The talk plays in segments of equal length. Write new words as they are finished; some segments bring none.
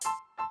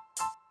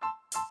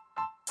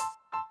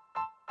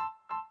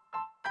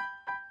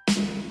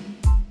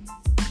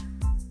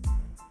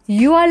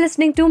You are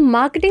listening to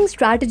Marketing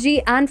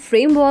Strategy and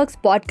Frameworks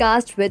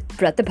podcast with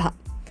Pratibha.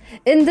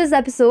 In this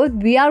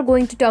episode, we are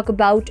going to talk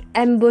about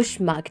ambush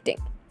marketing.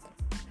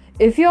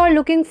 If you are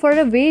looking for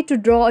a way to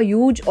draw a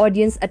huge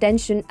audience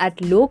attention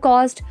at low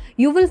cost,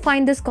 you will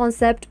find this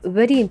concept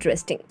very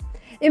interesting.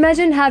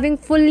 Imagine having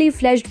fully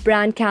fledged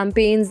brand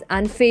campaigns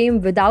and fame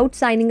without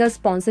signing a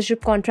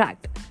sponsorship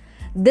contract.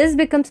 This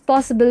becomes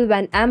possible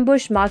when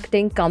ambush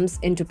marketing comes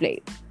into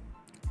play.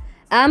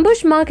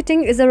 Ambush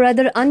marketing is a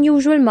rather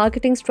unusual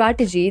marketing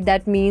strategy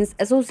that means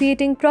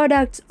associating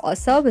products or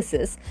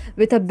services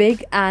with a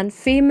big and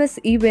famous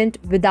event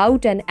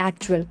without an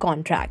actual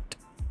contract.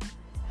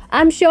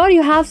 I'm sure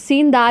you have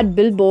seen that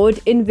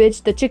billboard in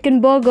which the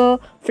chicken burger,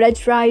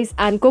 french fries,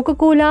 and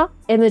Coca-Cola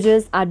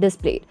images are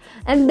displayed,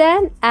 and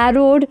then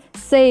arrowed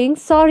saying,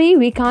 "Sorry,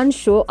 we can't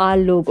show our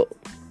logo."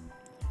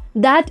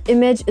 That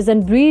image is a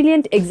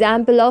brilliant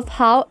example of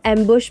how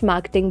ambush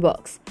marketing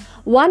works.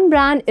 One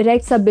brand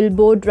erects a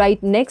billboard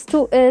right next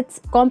to its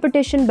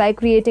competition by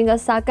creating a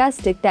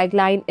sarcastic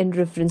tagline in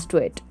reference to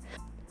it.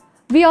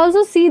 We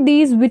also see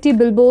these witty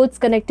billboards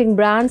connecting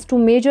brands to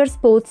major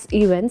sports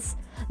events.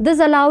 This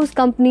allows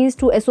companies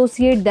to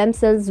associate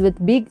themselves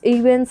with big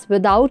events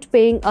without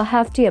paying a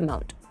hefty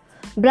amount.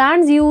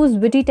 Brands use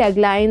witty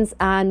taglines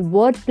and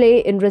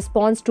wordplay in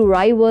response to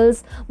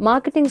rivals'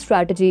 marketing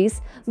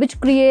strategies, which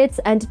creates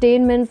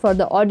entertainment for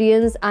the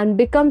audience and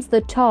becomes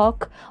the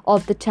talk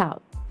of the town,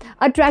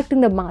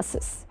 attracting the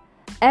masses.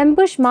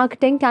 Ambush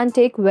marketing can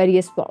take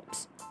various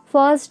forms.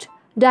 First,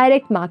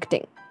 direct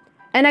marketing.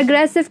 An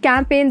aggressive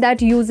campaign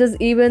that uses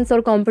events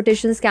or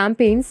competitions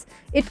campaigns.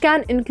 It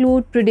can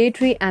include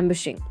predatory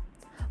ambushing,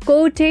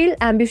 coattail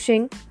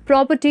ambushing,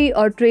 property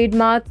or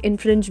trademark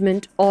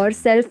infringement, or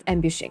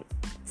self-ambushing.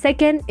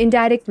 Second,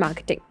 indirect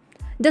marketing.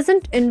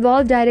 Doesn't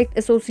involve direct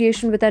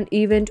association with an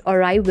event or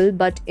rival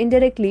but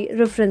indirectly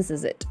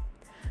references it.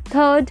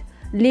 Third,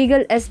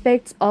 legal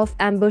aspects of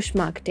ambush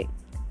marketing.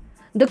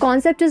 The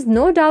concept is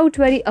no doubt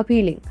very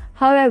appealing.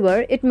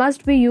 However, it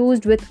must be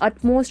used with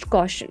utmost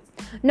caution.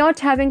 Not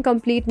having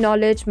complete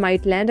knowledge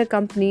might land a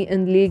company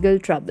in legal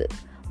trouble.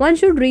 One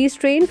should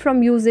restrain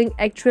from using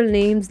actual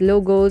names,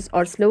 logos,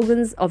 or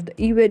slogans of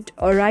the event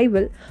or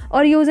rival,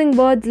 or using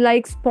words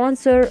like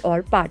sponsor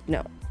or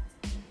partner.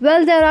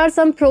 Well, there are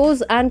some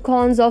pros and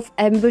cons of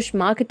ambush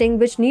marketing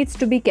which needs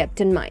to be kept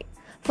in mind.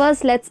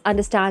 First, let's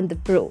understand the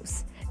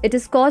pros. It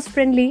is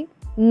cost-friendly,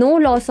 no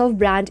loss of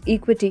brand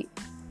equity.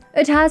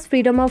 It has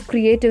freedom of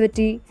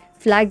creativity,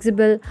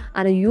 flexible,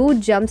 and a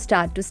huge jump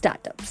start to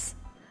startups.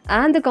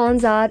 And the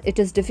cons are it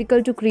is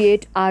difficult to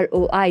create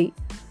ROI,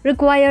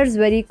 requires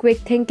very quick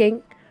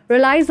thinking,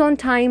 relies on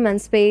time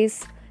and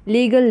space,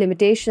 legal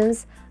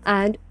limitations,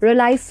 and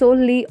relies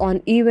solely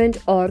on event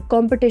or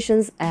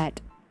competitions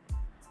ad.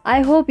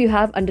 I hope you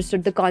have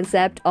understood the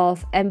concept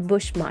of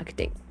ambush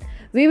marketing.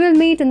 We will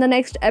meet in the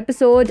next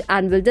episode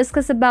and will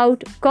discuss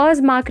about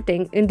cause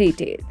marketing in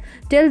detail.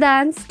 Till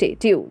then, stay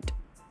tuned.